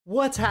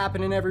What's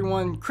happening,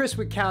 everyone? Chris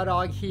with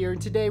Cowdog here, and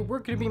today we're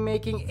going to be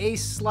making a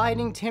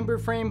sliding timber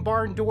frame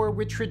barn door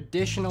with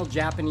traditional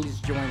Japanese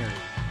joinery.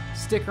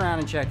 Stick around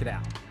and check it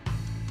out.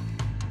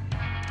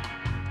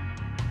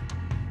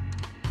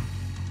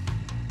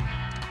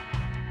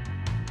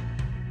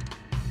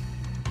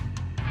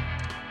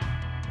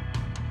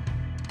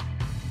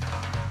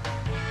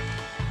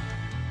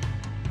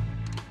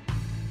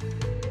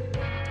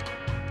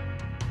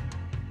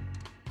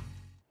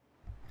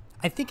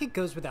 I think it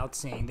goes without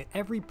saying that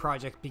every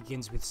project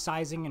begins with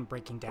sizing and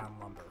breaking down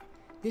lumber.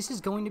 This is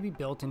going to be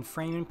built in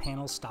frame and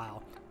panel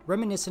style,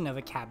 reminiscent of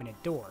a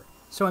cabinet door.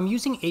 So I'm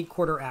using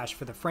 8/4 ash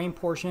for the frame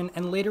portion,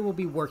 and later we'll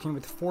be working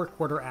with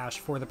 4/4 ash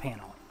for the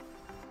panel.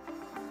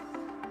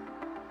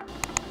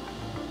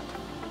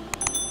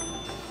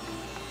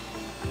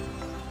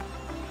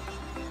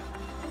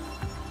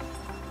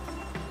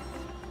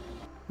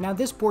 Now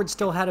this board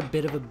still had a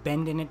bit of a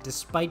bend in it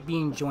despite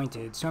being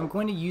jointed, so I'm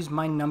going to use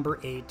my number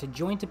 8 to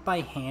joint it by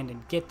hand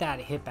and get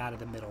that hip out of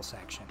the middle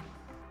section.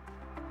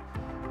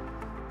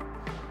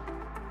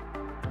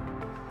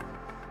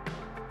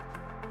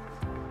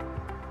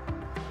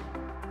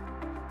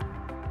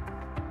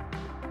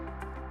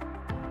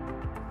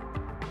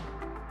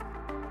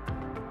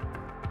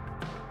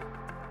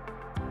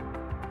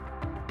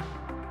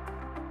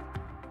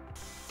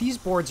 These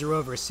boards are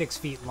over 6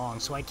 feet long,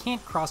 so I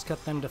can't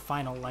cross-cut them to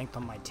final length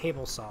on my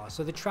table saw,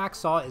 so the track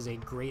saw is a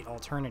great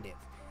alternative.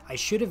 I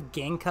should have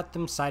gang cut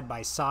them side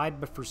by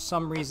side, but for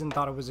some reason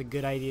thought it was a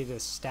good idea to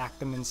stack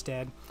them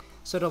instead.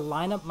 So to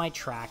line up my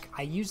track,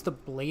 I used the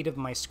blade of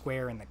my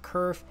square in the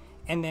kerf,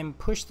 and then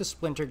pushed the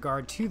splinter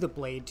guard to the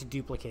blade to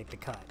duplicate the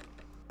cut.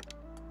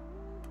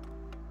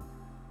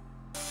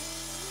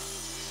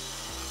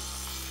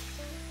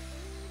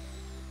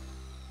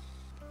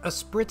 A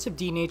spritz of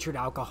denatured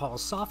alcohol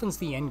softens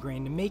the end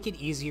grain to make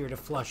it easier to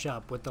flush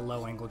up with the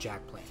low angle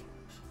jack plane.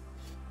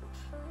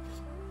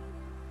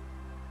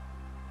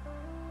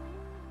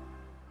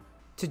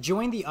 To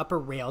join the upper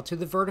rail to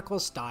the vertical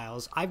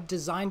stiles, I've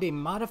designed a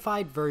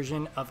modified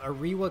version of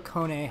Ariwa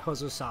Kone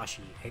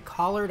Hozosashi, a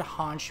collared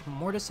haunch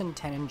mortise and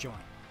tenon joint.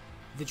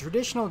 The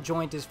traditional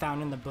joint is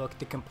found in the book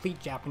The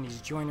Complete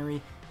Japanese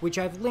Joinery, which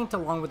I've linked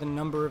along with a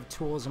number of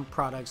tools and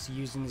products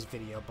used in this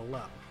video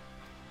below.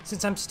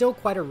 Since I'm still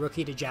quite a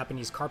rookie to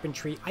Japanese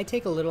carpentry, I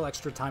take a little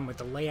extra time with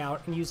the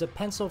layout and use a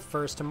pencil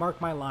first to mark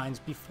my lines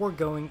before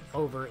going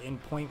over in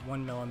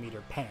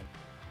 0.1mm pen.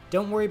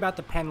 Don't worry about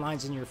the pen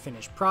lines in your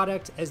finished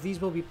product, as these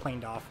will be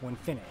planed off when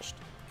finished.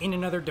 In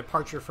another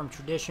departure from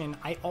tradition,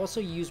 I also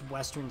use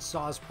Western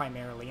saws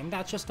primarily, and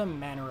that's just a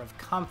matter of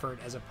comfort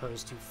as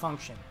opposed to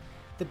function.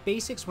 The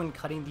basics when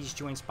cutting these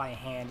joints by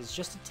hand is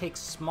just to take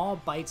small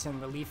bites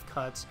and relief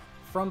cuts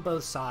from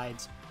both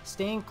sides,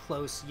 staying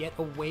close yet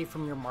away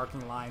from your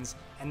marking lines,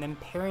 and then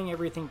paring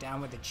everything down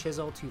with a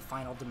chisel to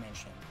final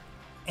dimension.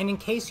 And in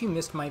case you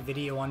missed my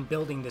video on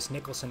building this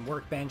Nicholson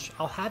workbench,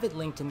 I'll have it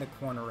linked in the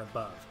corner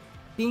above.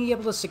 Being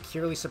able to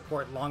securely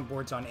support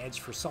longboards on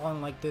edge for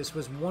sawing like this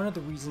was one of the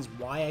reasons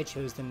why I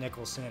chose the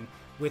Nicholson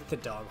with the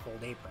dog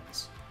hold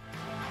aprons.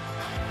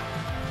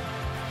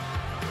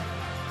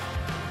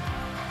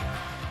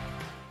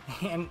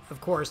 And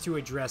of course, to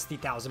address the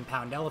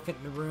 1,000-pound elephant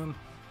in the room,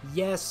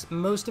 yes,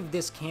 most of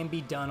this can be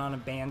done on a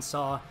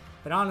bandsaw,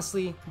 but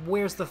honestly,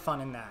 where's the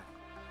fun in that?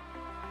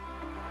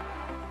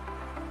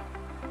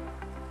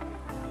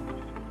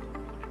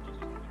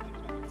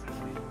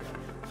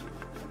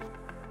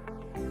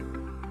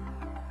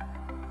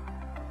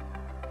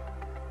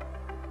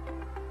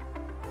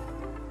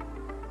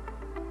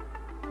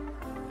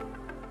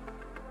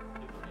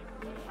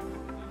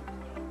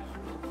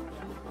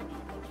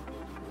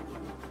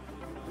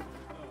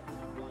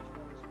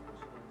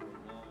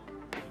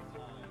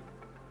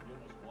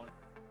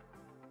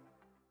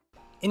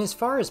 And as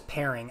far as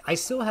paring, I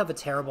still have a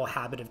terrible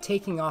habit of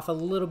taking off a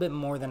little bit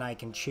more than I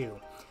can chew.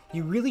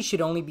 You really should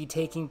only be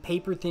taking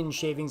paper-thin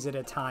shavings at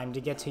a time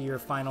to get to your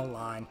final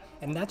line,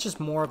 and that's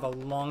just more of a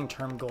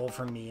long-term goal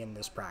for me in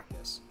this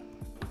practice.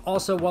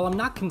 Also, while I'm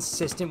not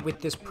consistent with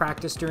this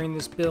practice during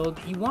this build,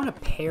 you want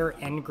to pare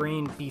end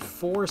grain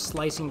before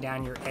slicing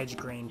down your edge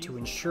grain to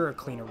ensure a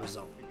cleaner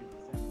result.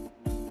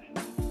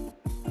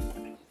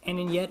 And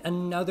in yet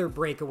another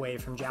breakaway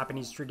from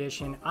Japanese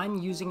tradition,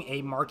 I'm using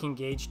a marking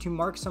gauge to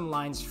mark some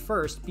lines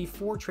first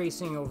before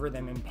tracing over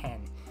them in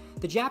pen.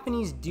 The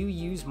Japanese do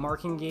use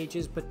marking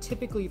gauges, but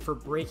typically for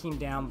breaking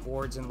down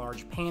boards and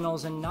large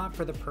panels and not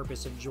for the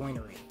purpose of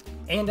joinery.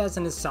 And as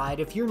an aside,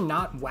 if you're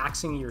not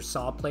waxing your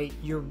saw plate,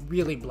 you're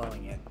really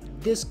blowing it.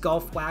 This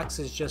Gulf wax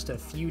is just a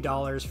few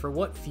dollars for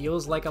what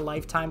feels like a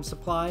lifetime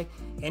supply,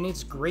 and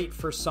it's great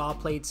for saw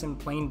plates and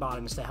plane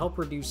bottoms to help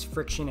reduce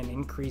friction and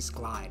increase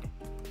glide.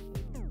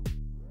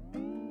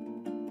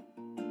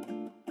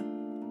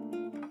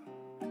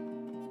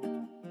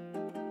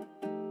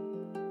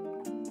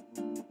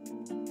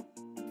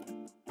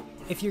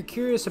 If you're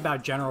curious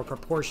about general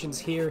proportions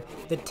here,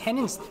 the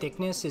tenon's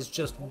thickness is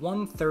just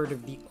 1/3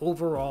 of the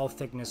overall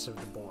thickness of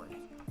the board.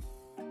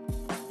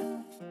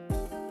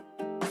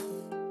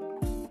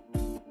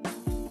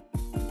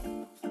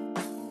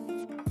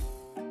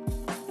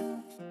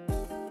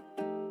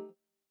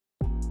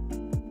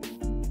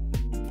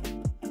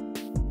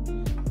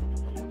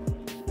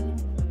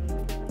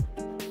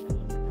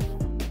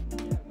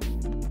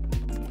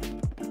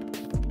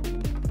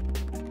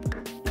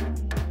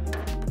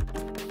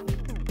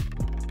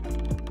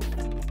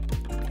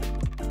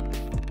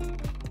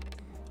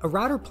 A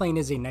router plane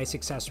is a nice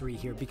accessory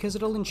here because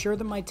it'll ensure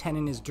that my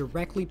tenon is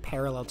directly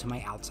parallel to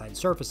my outside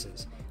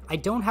surfaces. I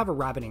don't have a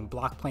rabbiting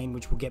block plane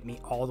which will get me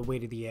all the way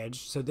to the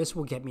edge, so this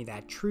will get me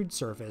that trued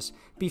surface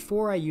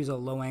before I use a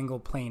low angle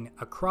plane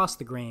across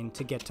the grain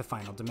to get to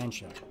final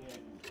dimension.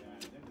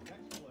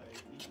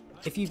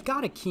 If you've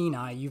got a keen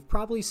eye, you've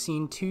probably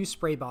seen two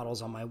spray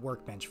bottles on my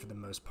workbench for the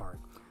most part.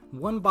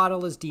 One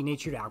bottle is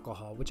denatured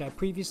alcohol, which I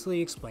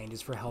previously explained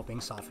is for helping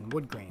soften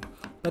wood grain,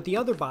 but the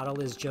other bottle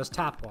is just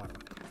tap water.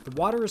 The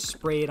water is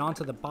sprayed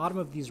onto the bottom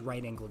of these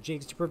right angle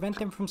jigs to prevent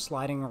them from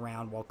sliding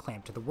around while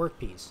clamped to the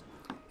workpiece.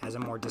 As a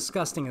more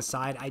disgusting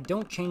aside, I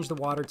don't change the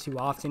water too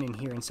often, and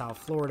here in South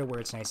Florida where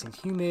it's nice and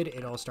humid,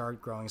 it'll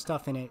start growing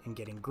stuff in it and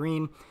getting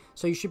green,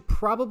 so you should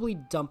probably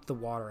dump the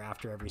water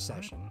after every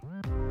session.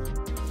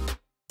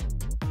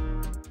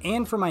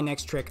 And for my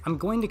next trick, I'm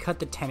going to cut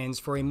the tenons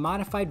for a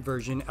modified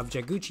version of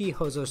Jaguchi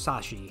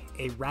Hozosashi,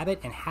 a rabbit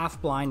and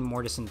half-blind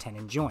mortise and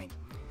tenon joint.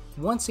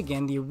 Once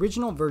again, the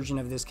original version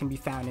of this can be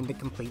found in the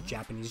complete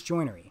Japanese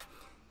joinery.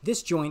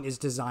 This joint is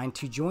designed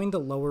to join the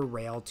lower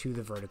rail to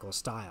the vertical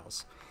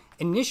stiles.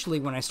 Initially,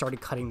 when I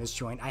started cutting this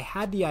joint, I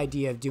had the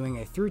idea of doing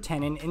a through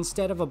tenon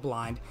instead of a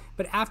blind,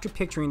 but after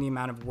picturing the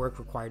amount of work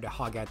required to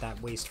hog out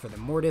that waste for the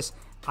mortise,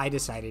 I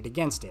decided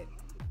against it.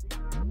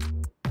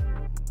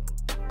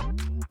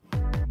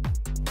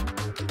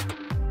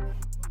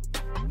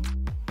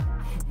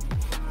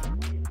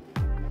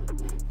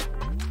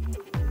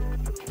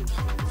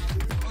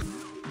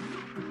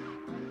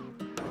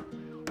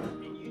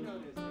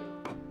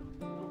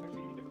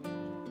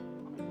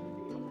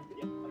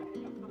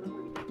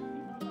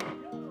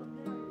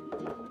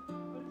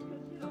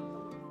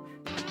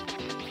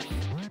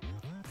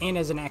 And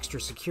as an extra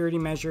security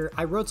measure,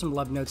 I wrote some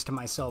love notes to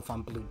myself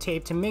on blue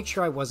tape to make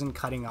sure I wasn't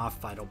cutting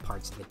off vital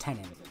parts of the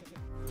tenon.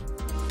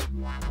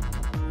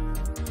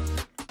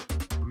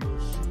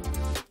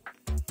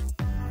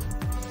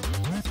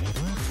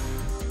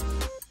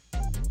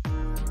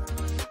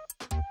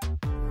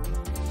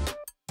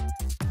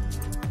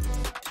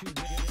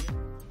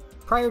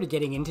 Prior to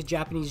getting into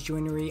Japanese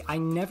joinery, I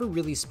never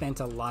really spent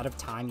a lot of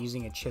time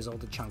using a chisel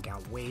to chunk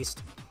out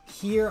waste.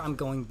 Here I'm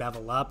going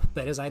bevel up,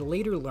 but as I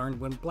later learned,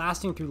 when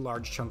blasting through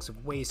large chunks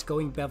of waste,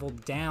 going bevel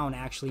down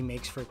actually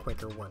makes for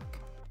quicker work.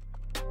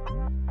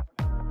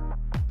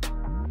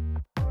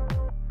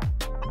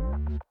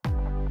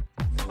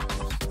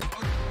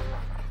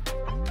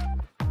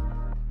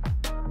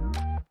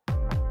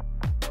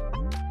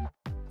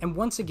 And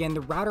once again,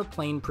 the router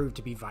plane proved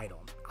to be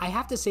vital. I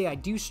have to say I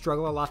do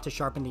struggle a lot to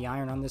sharpen the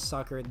iron on this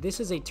sucker. This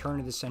is a turn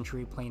of the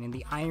century plane and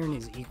the iron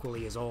is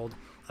equally as old.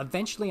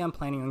 Eventually I'm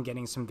planning on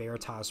getting some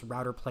Veritas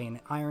router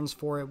plane irons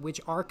for it, which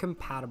are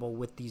compatible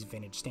with these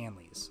vintage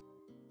Stanleys.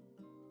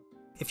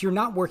 If you're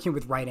not working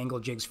with right angle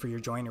jigs for your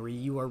joinery,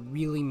 you are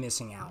really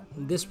missing out.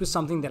 This was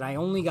something that I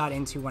only got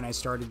into when I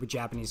started with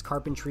Japanese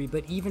carpentry,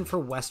 but even for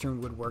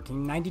Western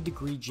woodworking,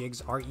 90-degree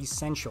jigs are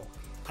essential.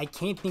 I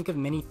can't think of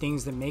many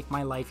things that make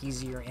my life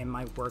easier and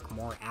my work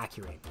more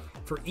accurate.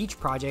 For each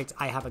project,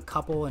 I have a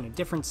couple in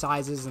different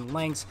sizes and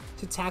lengths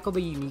to tackle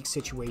the unique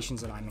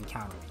situations that I'm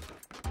encountering.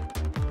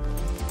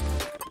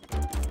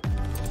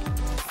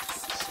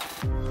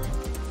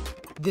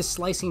 This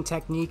slicing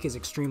technique is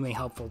extremely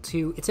helpful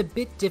too. It's a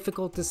bit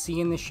difficult to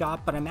see in the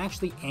shop, but I'm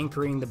actually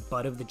anchoring the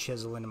butt of the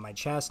chisel into my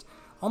chest,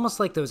 almost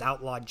like those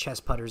outlawed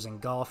chest putters in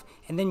golf,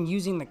 and then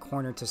using the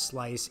corner to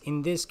slice,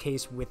 in this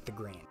case with the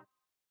grain.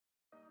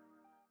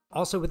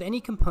 Also, with any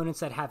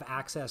components that have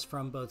access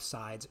from both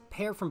sides,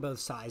 pair from both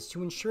sides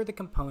to ensure the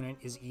component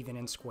is even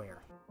and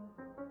square.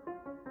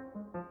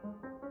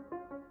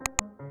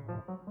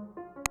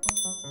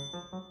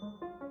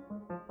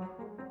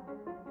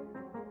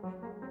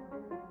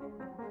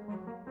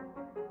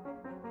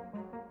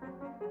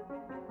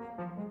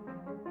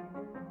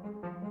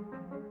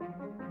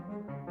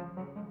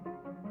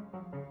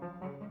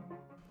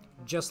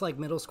 Just like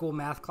middle school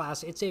math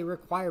class, it's a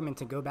requirement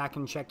to go back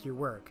and check your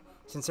work.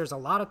 Since there's a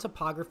lot of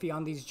topography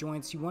on these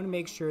joints, you want to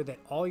make sure that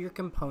all your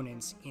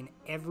components in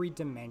every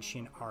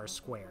dimension are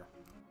square.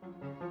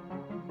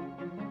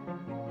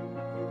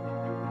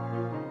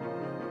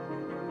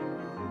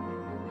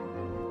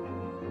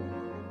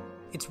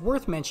 It's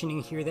worth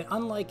mentioning here that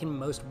unlike in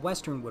most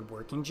Western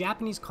woodworking,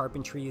 Japanese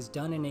carpentry is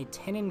done in a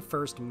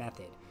tenon-first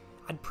method.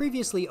 I'd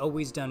previously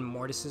always done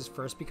mortises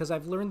first because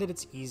I've learned that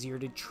it's easier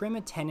to trim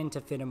a tenon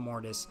to fit a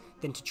mortise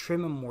than to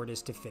trim a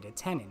mortise to fit a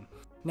tenon.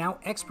 Now,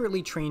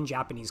 expertly trained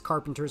Japanese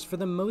carpenters for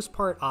the most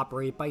part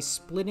operate by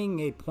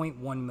splitting a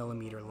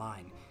 0.1mm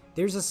line.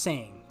 There's a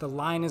saying, the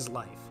line is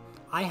life.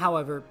 I,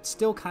 however,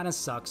 still kinda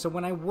suck, so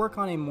when I work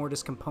on a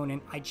mortise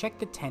component, I check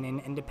the tenon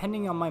and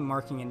depending on my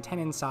marking and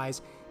tenon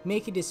size,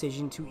 make a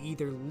decision to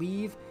either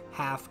leave,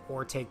 half,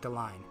 or take the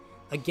line.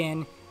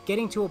 Again,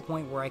 getting to a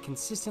point where I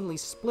consistently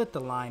split the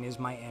line is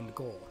my end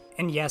goal.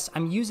 And yes,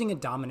 I'm using a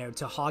domino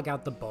to hog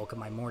out the bulk of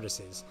my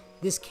mortises.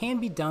 This can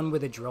be done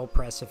with a drill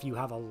press if you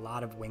have a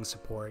lot of wing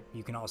support.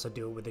 You can also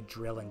do it with a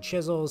drill and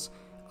chisels.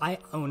 I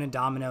own a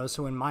domino,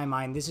 so in my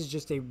mind, this is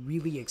just a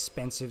really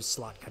expensive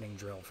slot cutting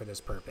drill for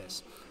this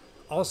purpose.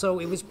 Also,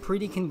 it was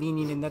pretty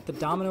convenient in that the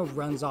domino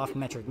runs off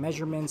metric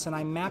measurements and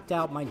I mapped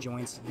out my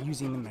joints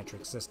using the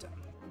metric system.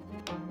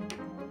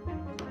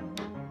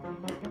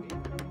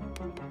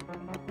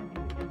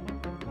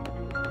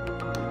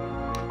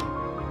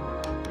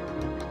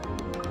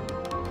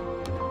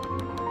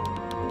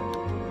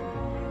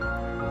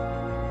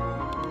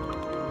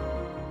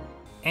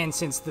 And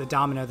since the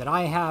domino that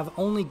I have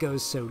only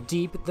goes so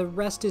deep, the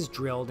rest is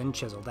drilled and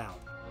chiseled out.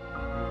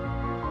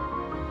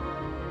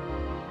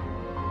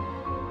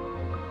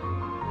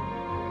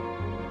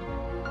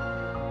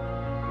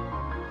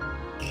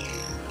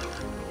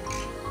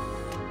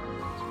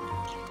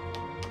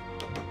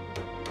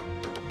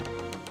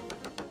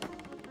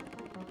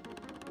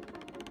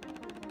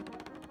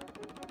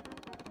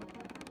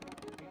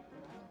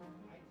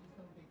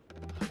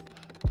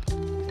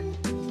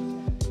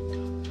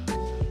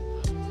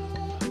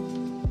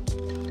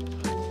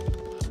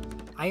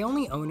 I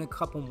only own a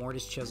couple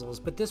mortise chisels,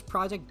 but this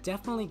project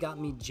definitely got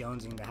me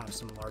jonesing to have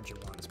some larger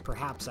ones,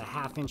 perhaps a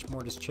 1/2-inch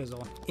mortise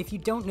chisel. If you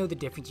don't know the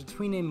difference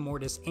between a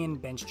mortise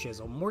and bench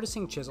chisel,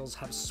 mortising chisels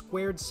have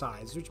squared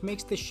sides, which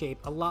makes the shape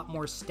a lot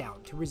more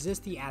stout to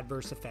resist the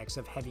adverse effects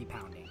of heavy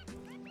pounding.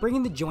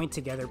 Bringing the joint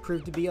together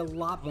proved to be a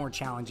lot more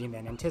challenging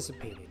than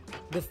anticipated.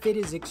 The fit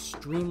is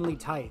extremely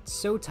tight,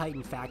 so tight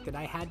in fact that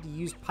I had to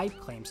use pipe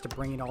clamps to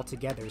bring it all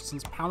together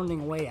since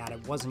pounding away at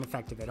it wasn't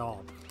effective at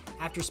all.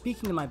 After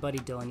speaking to my buddy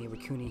Dylan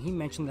Iwakuni, he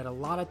mentioned that a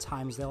lot of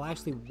times they'll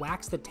actually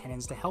wax the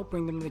tenons to help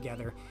bring them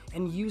together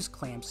and use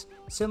clamps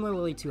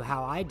similarly to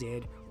how I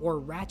did, or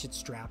ratchet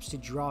straps to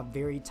draw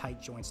very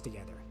tight joints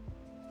together.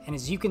 And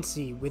as you can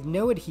see, with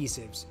no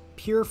adhesives,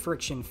 pure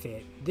friction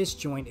fit, this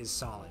joint is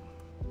solid.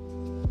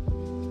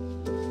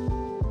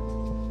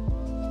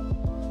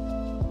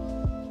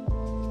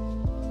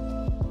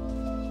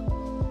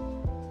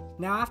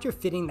 Now after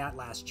fitting that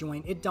last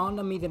joint, it dawned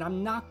on me that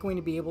I'm not going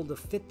to be able to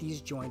fit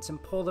these joints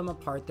and pull them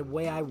apart the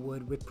way I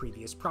would with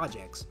previous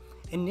projects.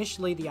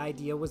 Initially, the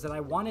idea was that I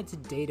wanted to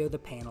dado the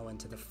panel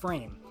into the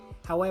frame.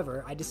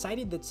 However, I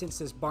decided that since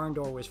this barn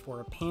door was for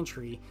a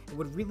pantry, it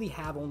would really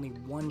have only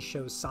one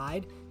show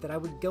side, that I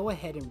would go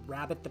ahead and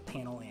rabbet the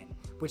panel in,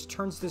 which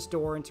turns this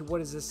door into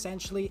what is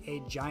essentially a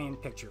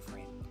giant picture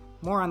frame.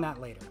 More on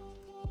that later.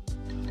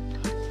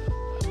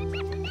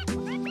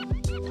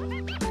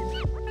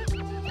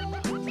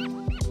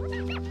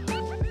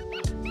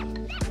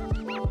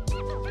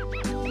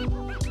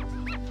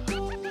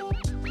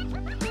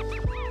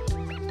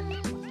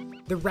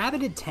 The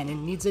rabbeted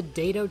tenon needs a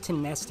dado to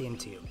nest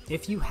into.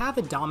 If you have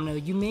a domino,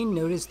 you may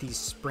notice these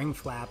spring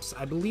flaps.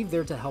 I believe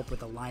they're to help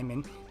with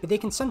alignment, but they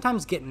can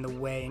sometimes get in the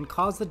way and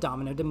cause the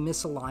domino to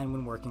misalign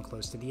when working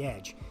close to the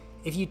edge.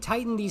 If you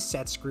tighten these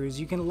set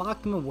screws, you can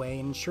lock them away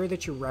and ensure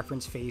that your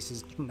reference face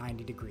is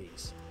 90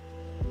 degrees.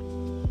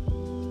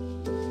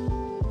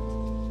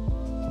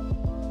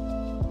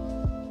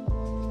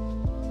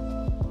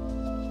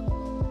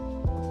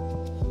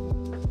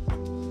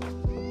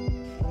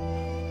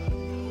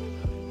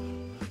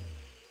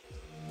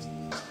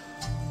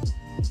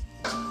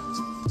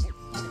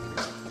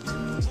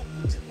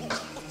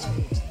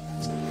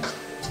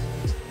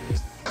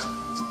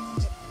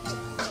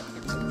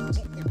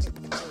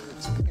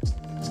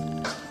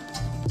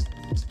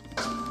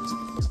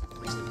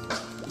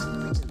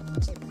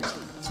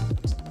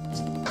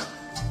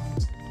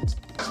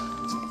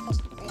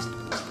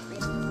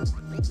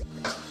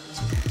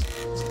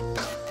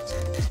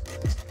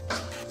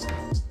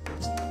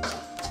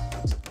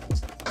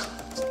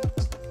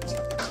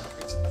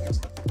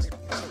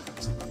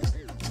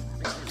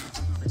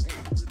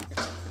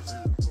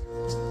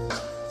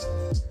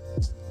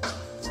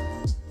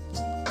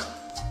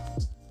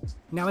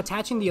 Now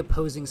attaching the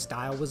opposing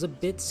stile was a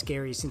bit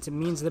scary since it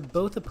means that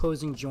both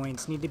opposing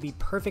joints need to be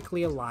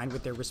perfectly aligned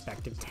with their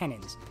respective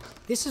tenons.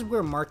 This is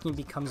where marking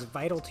becomes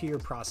vital to your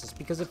process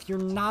because if you're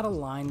not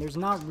aligned, there's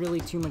not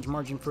really too much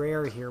margin for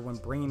error here when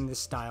bringing this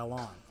stile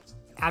on.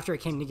 After it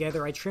came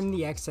together, I trimmed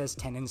the excess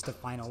tenons to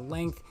final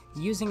length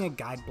using a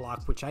guide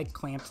block which I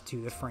clamped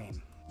to the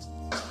frame.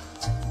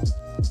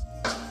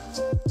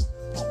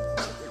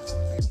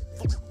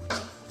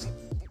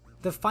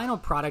 The final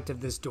product of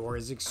this door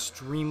is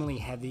extremely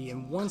heavy,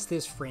 and once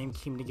this frame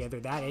came together,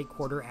 that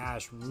 8/4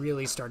 ash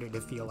really started to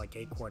feel like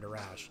 8/4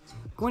 ash.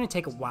 I'm going to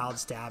take a wild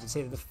stab and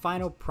say that the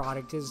final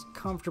product is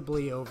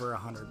comfortably over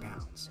 100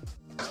 pounds.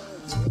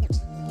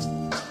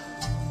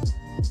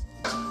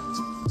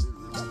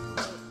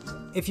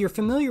 If you're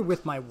familiar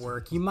with my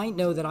work, you might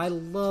know that I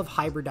love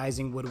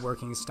hybridizing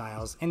woodworking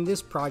styles, and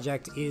this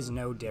project is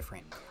no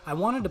different. I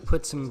wanted to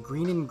put some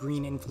Greene and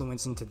Greene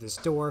influence into this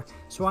door,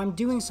 so I'm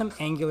doing some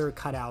angular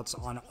cutouts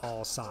on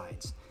all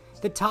sides.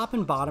 The top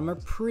and bottom are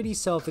pretty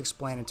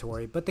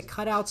self-explanatory, but the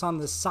cutouts on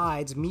the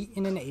sides meet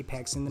in an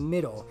apex in the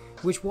middle,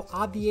 which will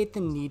obviate the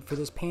need for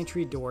this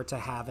pantry door to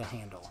have a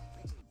handle.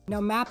 Now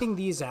mapping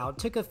these out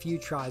took a few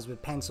tries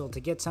with pencil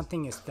to get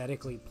something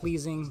aesthetically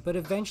pleasing, but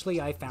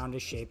eventually I found a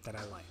shape that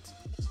I liked.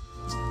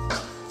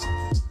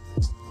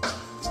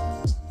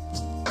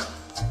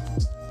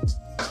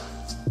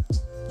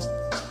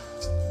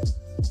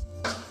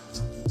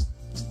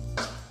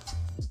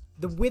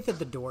 The width of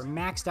the door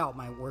maxed out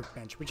my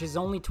workbench, which is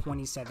only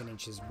 27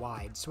 inches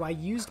wide, so I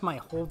used my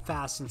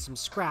holdfast and some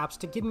scraps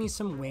to give me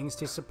some wings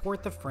to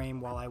support the frame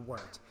while I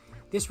worked.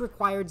 This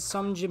required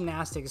some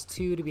gymnastics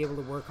too to be able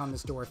to work on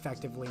this door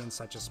effectively in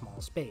such a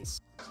small space.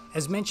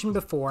 As mentioned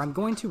before, I'm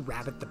going to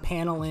rabbet the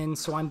panel in,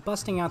 so I'm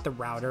busting out the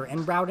router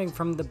and routing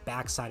from the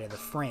back side of the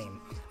frame.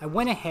 I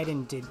went ahead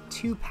and did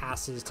 2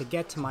 passes to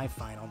get to my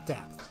final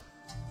depth.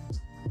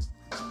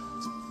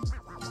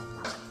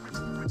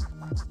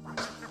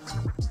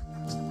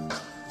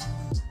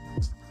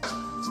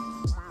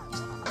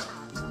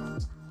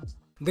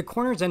 The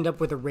corners end up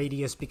with a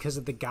radius because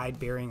of the guide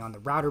bearing on the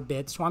router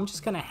bit, so I'm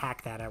just going to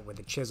hack that out with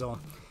a chisel.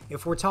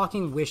 If we're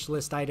talking wish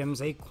list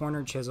items, a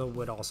corner chisel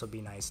would also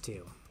be nice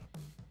too.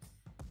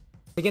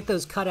 To get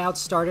those cutouts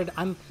started,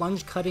 I'm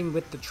plunge cutting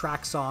with the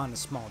track saw on a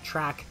small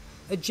track.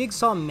 A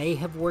jigsaw may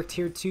have worked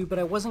here too, but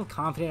I wasn't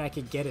confident I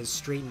could get as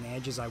straight an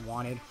edge as I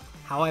wanted.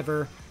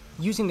 However,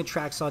 using the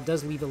track saw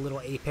does leave a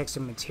little apex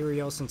of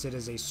material since it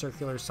is a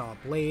circular saw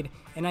blade,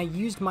 and I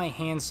used my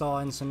hand saw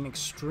in some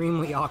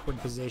extremely awkward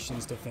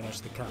positions to finish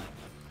the cut.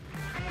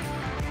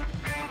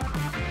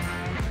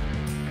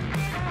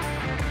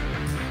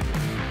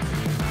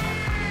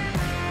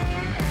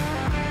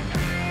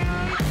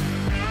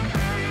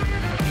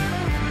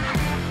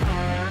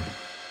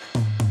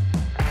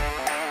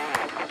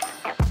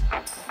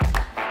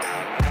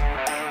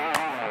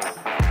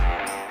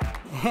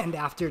 And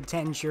after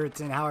 10 shirts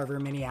and however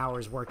many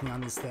hours working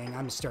on this thing,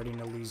 I'm starting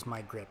to lose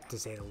my grip, to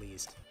say the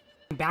least.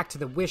 Back to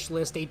the wish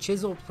list, a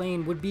chisel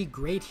plane would be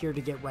great here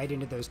to get right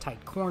into those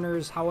tight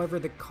corners, however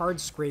the card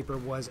scraper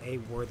was a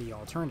worthy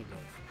alternative.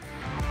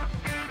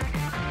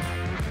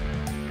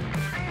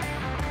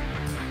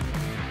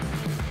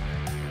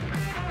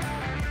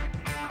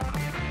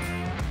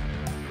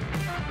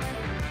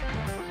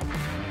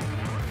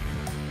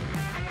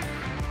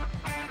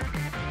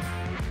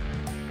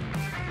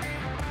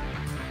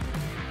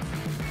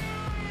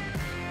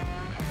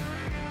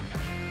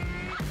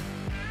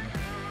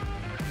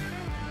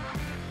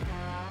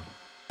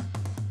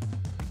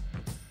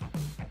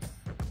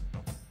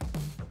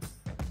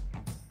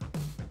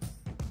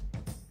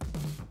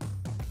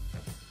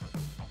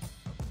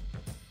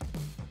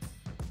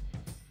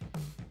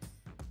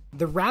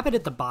 The rabbet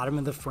at the bottom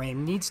of the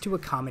frame needs to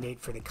accommodate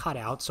for the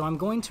cutout, so I'm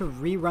going to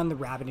rerun the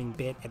rabbeting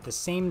bit at the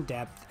same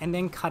depth and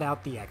then cut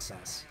out the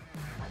excess.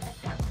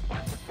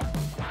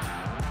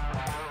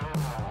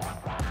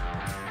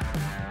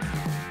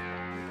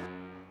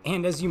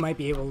 And as you might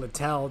be able to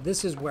tell,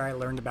 this is where I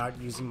learned about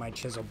using my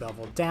chisel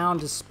bevel down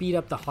to speed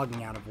up the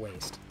hugging out of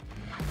waste.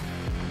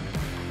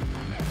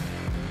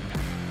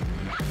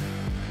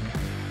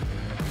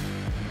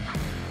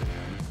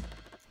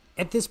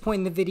 At this point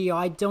in the video,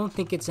 I don't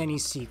think it's any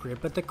secret,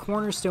 but the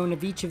cornerstone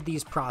of each of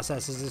these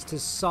processes is to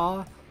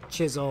saw,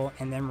 chisel,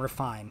 and then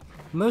refine.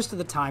 Most of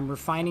the time,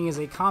 refining is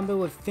a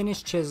combo of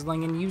finished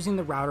chiseling and using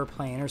the router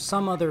plane or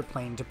some other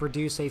plane to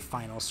produce a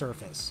final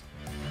surface.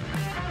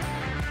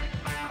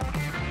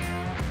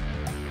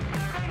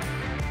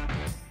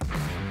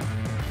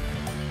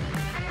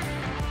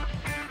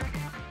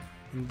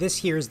 And this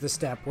here is the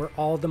step where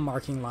all the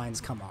marking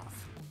lines come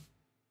off.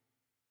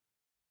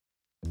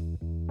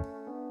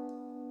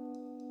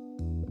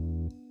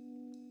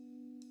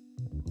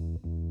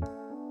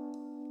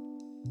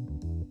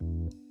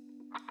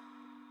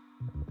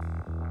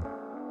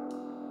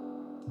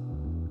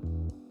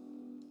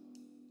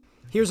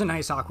 Here's a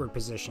nice awkward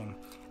position.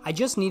 I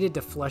just needed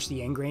to flush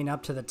the end grain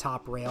up to the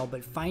top rail,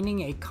 but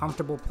finding a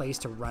comfortable place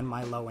to run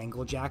my low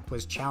angle jack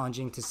was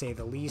challenging to say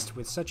the least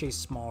with such a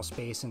small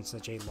space and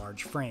such a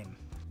large frame.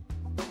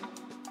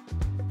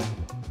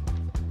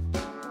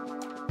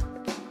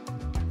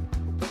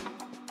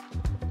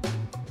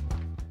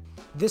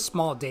 This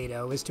small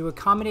dado is to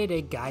accommodate a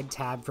guide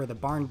tab for the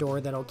barn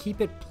door that'll keep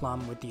it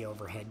plumb with the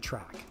overhead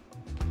track.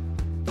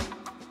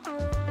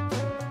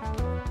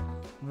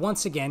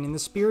 Once again, in the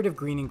spirit of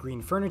Greene and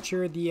Greene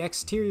furniture, the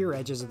exterior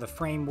edges of the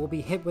frame will be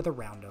hit with a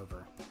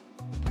roundover.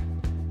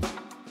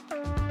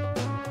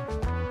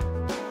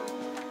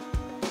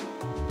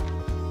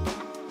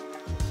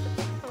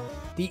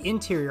 The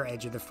interior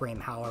edge of the frame,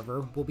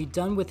 however, will be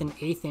done with an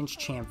 1/8 inch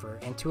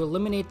chamfer, and to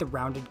eliminate the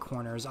rounded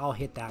corners, I'll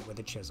hit that with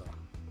a chisel.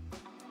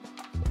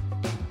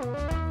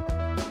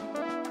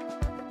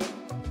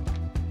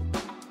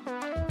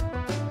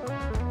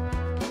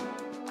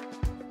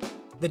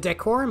 The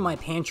decor in my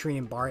pantry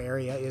and bar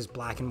area is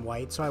black and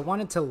white, so I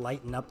wanted to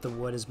lighten up the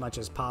wood as much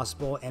as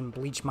possible and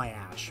bleach my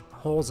ash,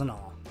 holes and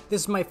all.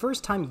 This is my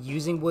first time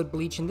using wood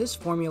bleach, and this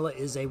formula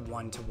is a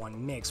 1-to-1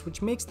 mix,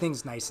 which makes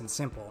things nice and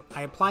simple.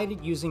 I applied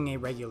it using a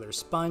regular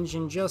sponge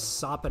and just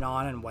sop it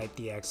on and wipe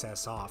the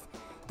excess off.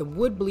 The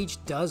wood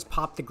bleach does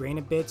pop the grain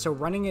a bit, so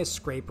running a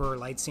scraper or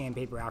light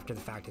sandpaper after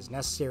the fact is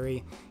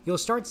necessary. You'll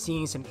start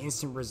seeing some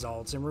instant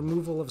results and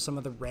removal of some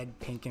of the red,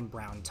 pink, and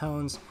brown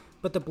tones,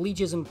 but the bleach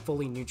isn't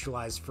fully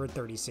neutralized for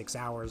 36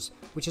 hours,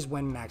 which is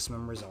when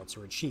maximum results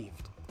are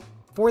achieved.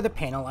 For the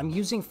panel, I'm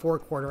using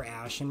 4/4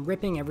 ash and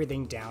ripping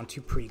everything down to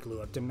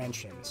pre-glue up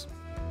dimensions.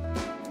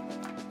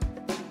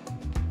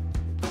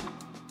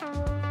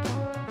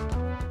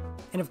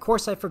 And of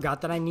course I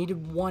forgot that I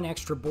needed one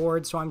extra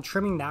board, so I'm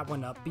trimming that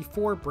one up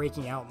before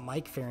breaking out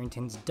Mike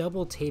Farrington's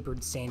double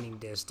tapered sanding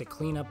disc to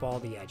clean up all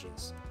the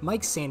edges.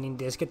 Mike's sanding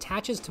disc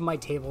attaches to my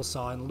table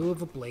saw in lieu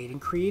of a blade and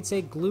creates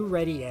a glue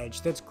ready edge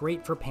that's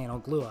great for panel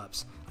glue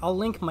ups. I'll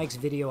link Mike's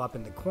video up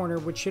in the corner,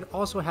 which should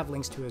also have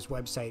links to his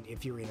website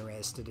if you're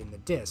interested in the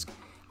disc.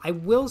 I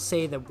will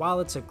say that while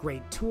it's a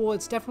great tool,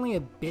 it's definitely a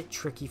bit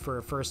tricky for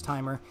a first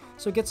timer,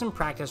 so get some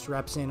practice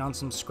reps in on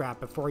some scrap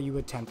before you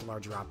attempt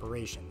larger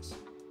operations.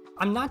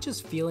 I'm not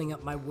just feeling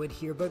up my wood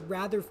here, but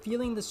rather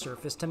feeling the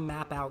surface to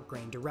map out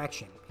grain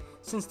direction.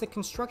 Since the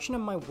construction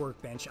of my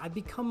workbench, I've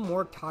become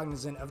more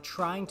cognizant of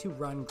trying to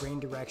run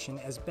grain direction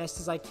as best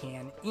as I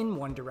can in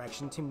one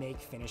direction to make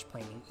finish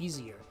planing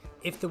easier.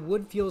 If the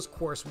wood feels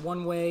coarse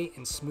one way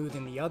and smooth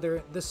in the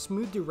other, the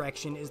smooth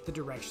direction is the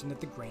direction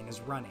that the grain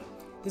is running.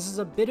 This is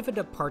a bit of a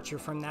departure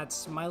from that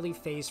smiley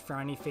face,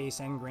 frowny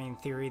face end grain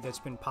theory that's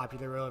been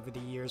popular over the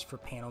years for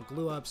panel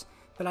glue ups,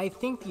 but I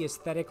think the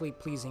aesthetically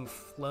pleasing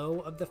flow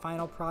of the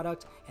final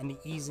product and the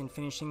ease in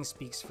finishing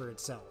speaks for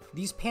itself.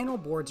 These panel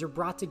boards are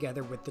brought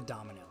together with the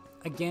domino.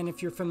 Again,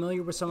 if you're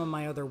familiar with some of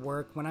my other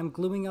work, when I'm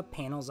gluing up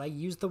panels, I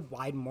use the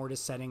wide mortise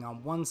setting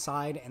on one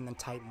side and the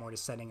tight mortise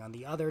setting on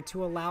the other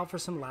to allow for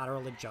some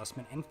lateral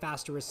adjustment and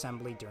faster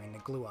assembly during the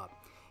glue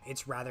up.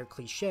 It's rather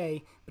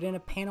cliche, but in a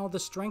panel the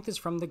strength is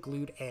from the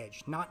glued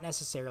edge, not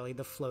necessarily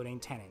the floating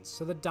tenons,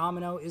 so the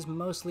domino is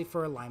mostly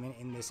for alignment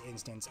in this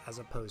instance as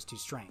opposed to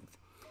strength.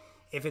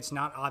 If it's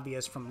not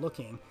obvious from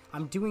looking,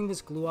 I'm doing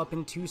this glue up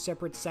in two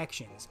separate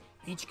sections,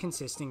 each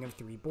consisting of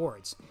 3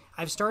 boards.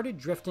 I've started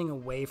drifting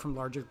away from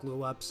larger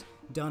glue ups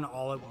done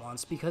all at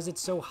once because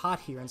it's so hot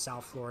here in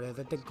South Florida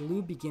that the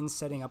glue begins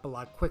setting up a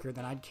lot quicker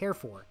than I'd care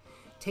for.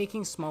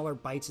 Taking smaller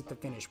bites at the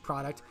finished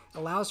product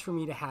allows for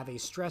me to have a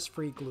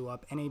stress-free glue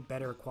up and a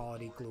better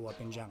quality glue up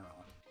in general.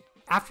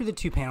 After the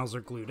 2 panels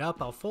are glued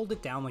up, I'll fold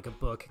it down like a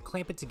book,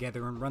 clamp it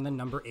together, and run the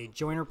number 8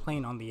 joiner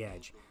plane on the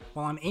edge.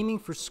 While I'm aiming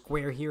for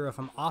square here, if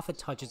I'm off a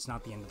touch it's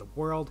not the end of the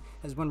world,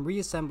 as when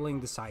reassembling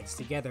the sides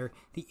together,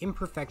 the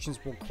imperfections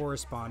will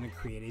correspond and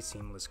create a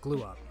seamless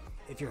glue up.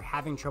 If you're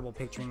having trouble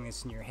picturing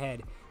this in your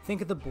head,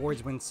 think of the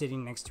boards when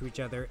sitting next to each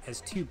other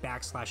as 2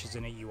 backslashes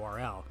in a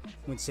URL.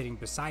 When sitting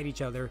beside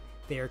each other,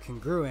 they are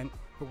congruent,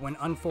 but when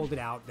unfolded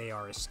out, they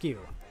are askew.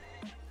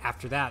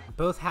 After that,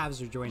 both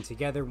halves are joined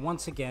together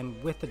once again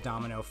with the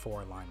domino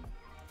 4 alignment.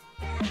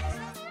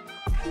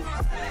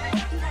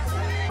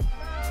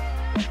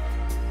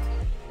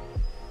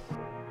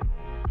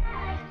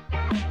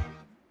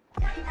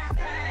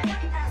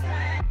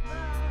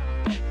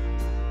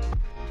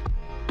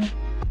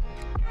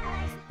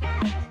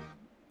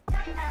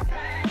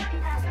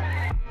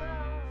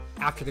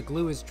 After the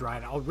glue is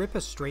dried, I'll rip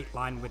a straight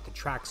line with the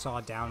track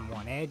saw down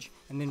one edge,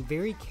 and then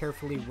very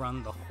carefully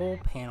run the whole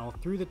panel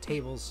through the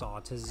table saw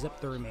to zip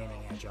the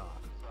remaining edge off.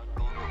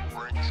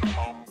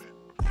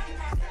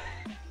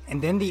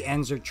 And then the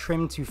ends are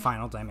trimmed to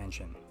final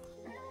dimension.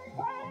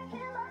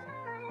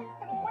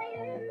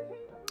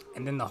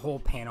 And then the whole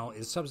panel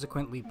is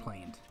subsequently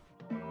planed.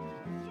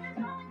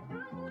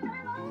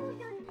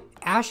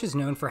 Ash is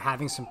known for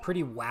having some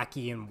pretty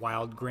wacky and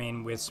wild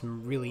grain with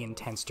some really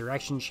intense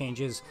direction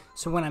changes,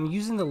 so when I'm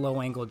using the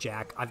low angle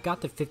jack, I've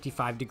got the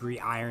 55-degree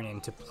iron in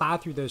to plow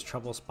through those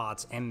trouble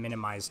spots and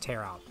minimize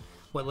tear out.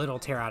 What little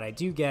tear out I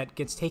do get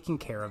gets taken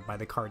care of by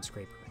the card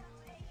scraper.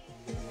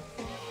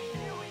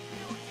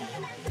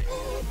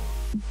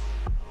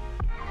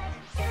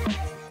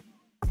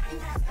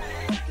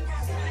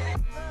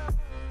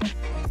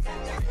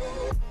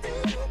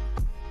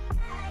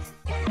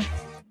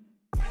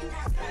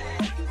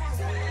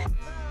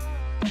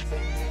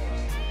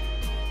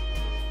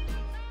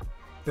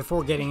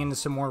 Before getting into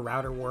some more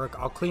router work,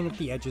 I'll clean up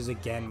the edges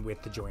again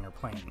with the joiner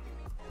plane.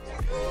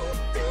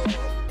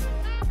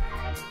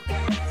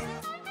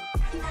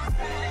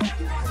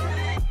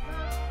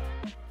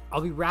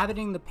 I'll be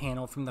rabbiting the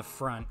panel from the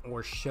front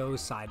or show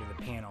side of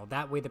the panel,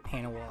 that way the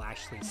panel will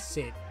actually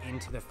sit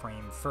into the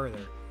frame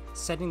further,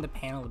 setting the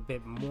panel a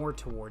bit more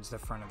towards the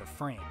front of the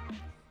frame.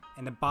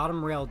 And the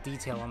bottom rail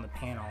detail on the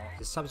panel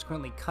is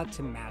subsequently cut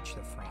to match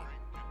the frame.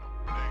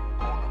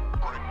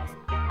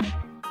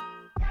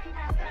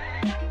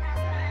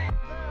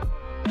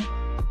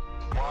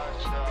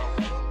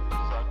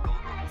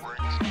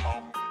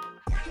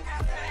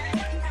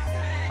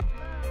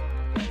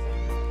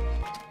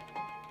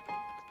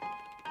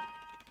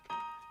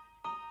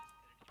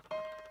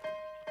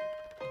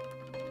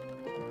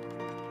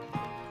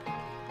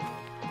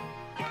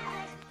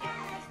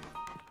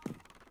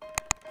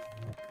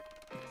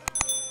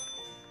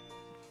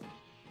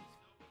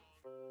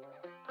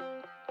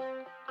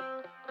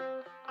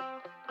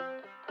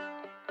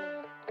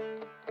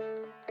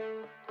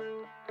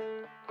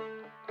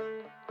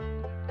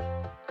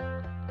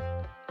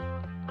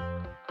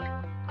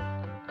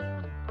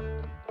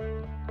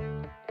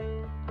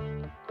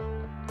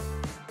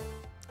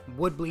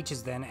 Wood bleach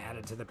is then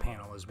added to the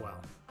panel as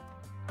well.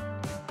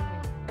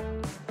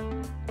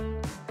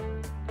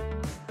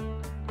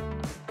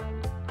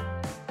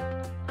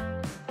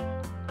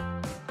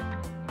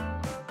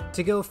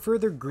 To go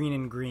further green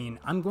and green,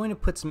 I'm going to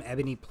put some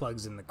ebony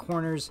plugs in the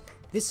corners.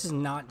 This is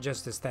not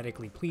just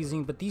aesthetically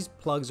pleasing, but these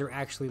plugs are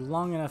actually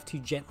long enough to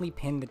gently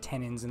pin the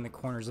tenons in the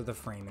corners of the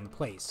frame in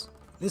place.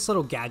 This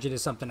little gadget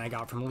is something I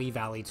got from Lee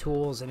Valley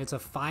Tools, and it's a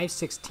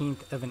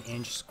 5/16 of an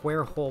inch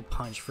square hole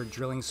punch for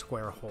drilling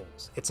square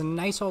holes. It's a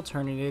nice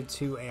alternative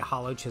to a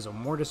hollow chisel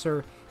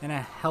mortiser and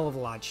a hell of a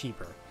lot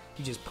cheaper.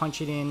 You just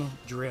punch it in,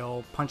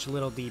 drill, punch a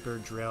little deeper,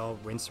 drill,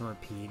 rinse and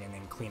repeat, and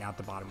then clean out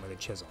the bottom with a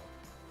chisel.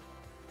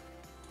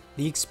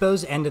 The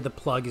exposed end of the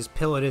plug is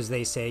pillowed, as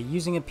they say,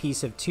 using a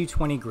piece of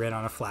 220 grit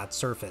on a flat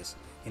surface,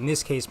 in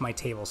this case my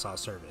table saw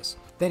surface.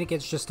 Then it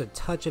gets just a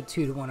touch of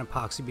 2-to-1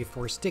 epoxy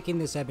before sticking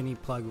this ebony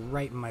plug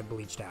right in my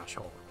bleached ash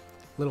hole.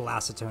 Little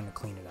acetone to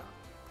clean it up.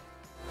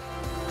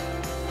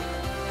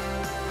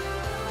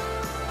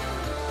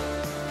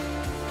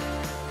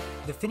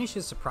 The finish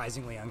is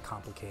surprisingly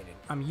uncomplicated.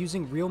 I'm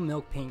using Real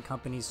Milk Paint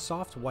Company's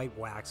soft white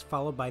wax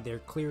followed by their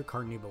clear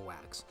carnauba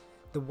wax.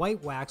 The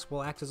white wax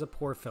will act as a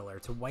pore filler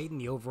to whiten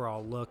the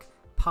overall look,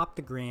 pop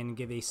the grain, and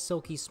give a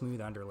silky smooth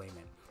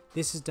underlayment.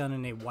 This is done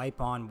in a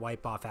wipe-on,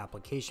 wipe-off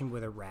application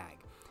with a rag.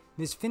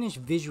 This finish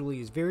visually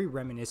is very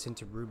reminiscent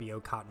to Rubio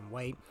Cotton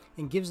White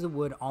and gives the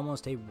wood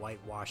almost a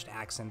whitewashed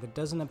accent that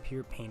doesn't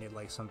appear painted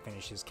like some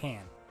finishes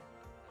can.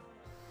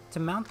 To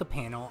mount the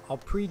panel, I'll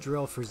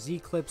pre-drill for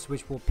Z-clips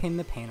which will pin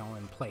the panel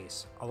in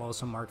place. I'll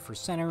also mark for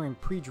center and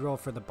pre-drill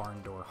for the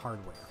barn door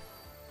hardware.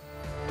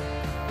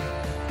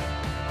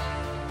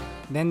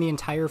 Then the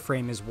entire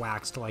frame is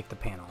waxed like the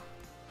panel.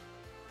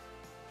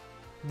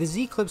 The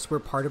Z-clips were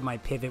part of my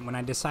pivot when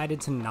I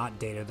decided to not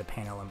dado the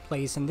panel in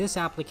place, and this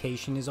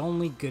application is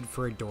only good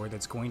for a door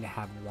that's going to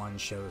have one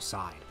show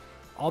side.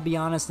 I'll be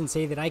honest and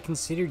say that I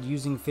considered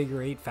using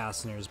figure 8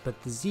 fasteners,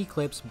 but the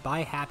Z-clips,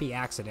 by happy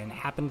accident,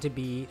 happened to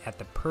be at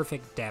the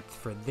perfect depth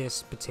for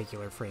this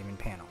particular frame and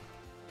panel.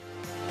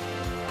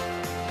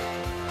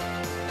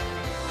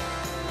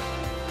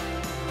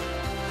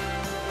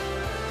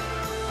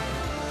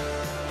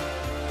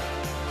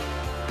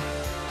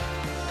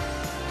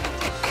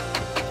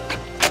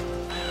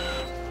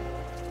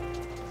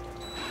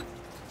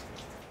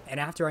 And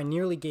after I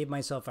nearly gave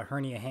myself a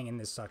hernia hanging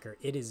this sucker,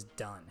 it is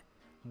done.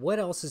 What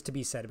else is to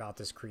be said about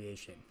this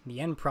creation? The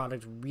end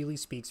product really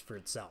speaks for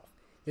itself.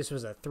 This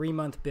was a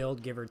 3-month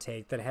build, give or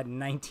take, that had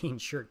 19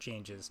 shirt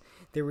changes.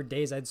 There were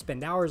days I'd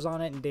spend hours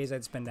on it and days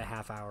I'd spend a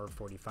half hour,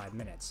 45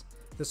 minutes.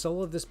 The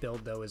soul of this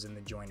build, though, is in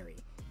the joinery,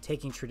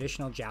 taking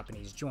traditional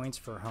Japanese joints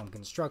for home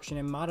construction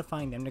and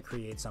modifying them to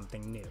create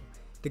something new.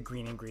 The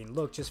Greene and Greene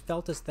look just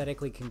felt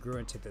aesthetically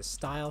congruent to this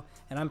style,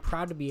 and I'm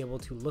proud to be able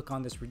to look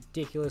on this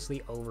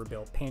ridiculously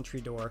overbuilt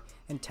pantry door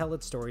and tell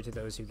its story to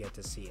those who get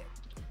to see it.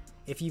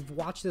 If you've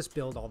watched this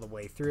build all the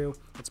way through,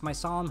 it's my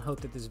solemn hope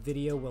that this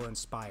video will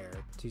inspire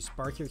to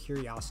spark your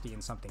curiosity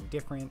in something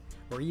different,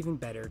 or even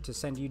better, to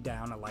send you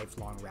down a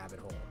lifelong rabbit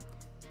hole.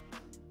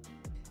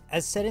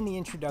 As said in the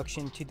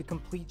introduction to the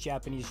complete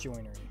Japanese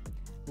joinery,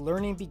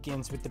 learning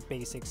begins with the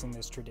basics in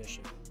this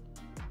tradition: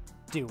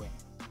 doing.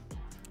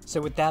 So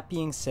with that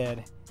being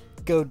said,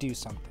 go do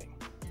something.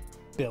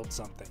 Build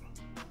something.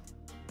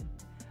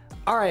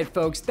 Alright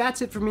folks,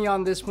 that's it for me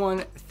on this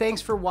one. Thanks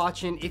for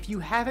watching. If you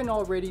haven't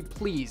already,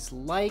 please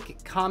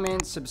like,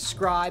 comment,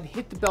 subscribe,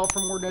 hit the bell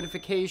for more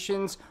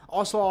notifications.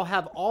 Also, I'll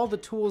have all the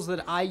tools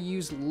that I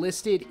use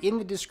listed in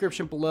the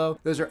description below.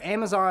 Those are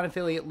Amazon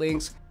affiliate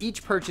links.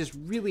 Each purchase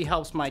really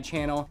helps my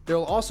channel. There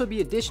will also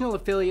be additional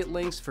affiliate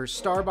links for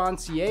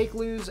Starbond CA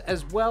glues,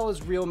 as well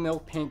as Real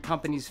Milk Paint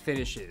Company's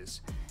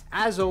finishes.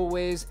 As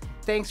always,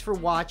 thanks for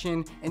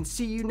watching, and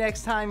see you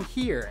next time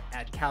here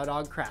at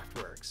Cowdog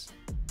Craftworks.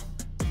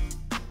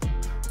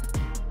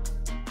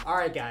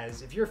 Alright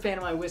guys, if you're a fan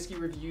of my whiskey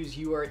reviews,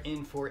 you are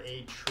in for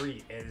a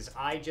treat, as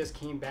I just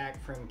came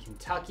back from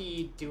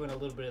Kentucky doing a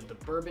little bit of the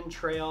bourbon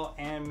trail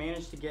and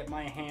managed to get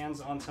my hands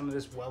on some of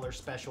this Weller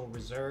Special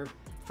Reserve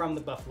from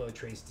the Buffalo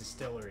Trace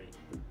Distillery.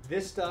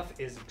 This stuff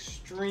is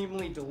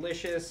extremely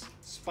delicious,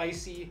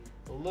 spicy,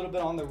 a little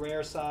bit on the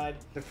rare side.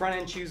 The front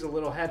end chew's a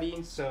little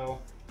heavy, so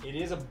it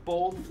is a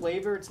bold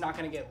flavor. It's not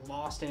going to get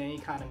lost in any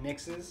kind of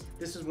mixes.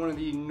 This is one of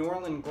the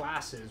Norland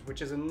glasses,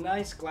 which is a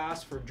nice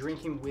glass for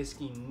drinking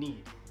whiskey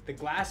neat. The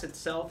glass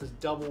itself is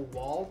double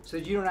walled, so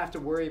that you don't have to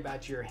worry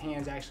about your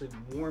hands actually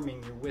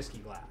warming your whiskey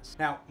glass.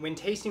 Now, when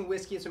tasting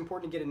whiskey, it's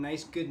important to get a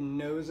nice good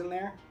nose in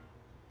there.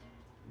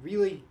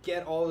 Really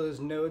get all those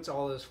notes,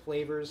 all those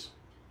flavors.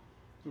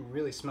 You can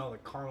really smell the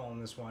caramel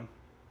in this one.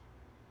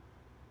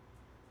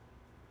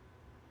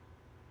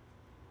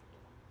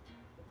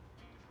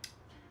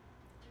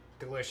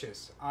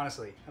 Delicious,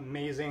 honestly,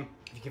 amazing.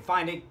 If you can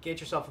find it,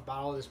 get yourself a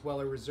bottle of this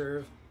Weller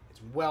Reserve.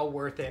 It's well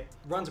worth it.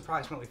 Runs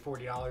approximately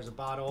 $40 a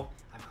bottle.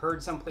 I've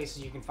heard some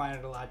places you can find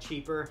it a lot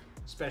cheaper,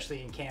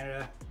 especially in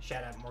Canada.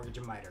 Shout out Mortgage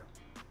and Miter.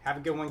 Have a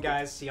good one,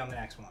 guys. See you on the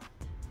next one.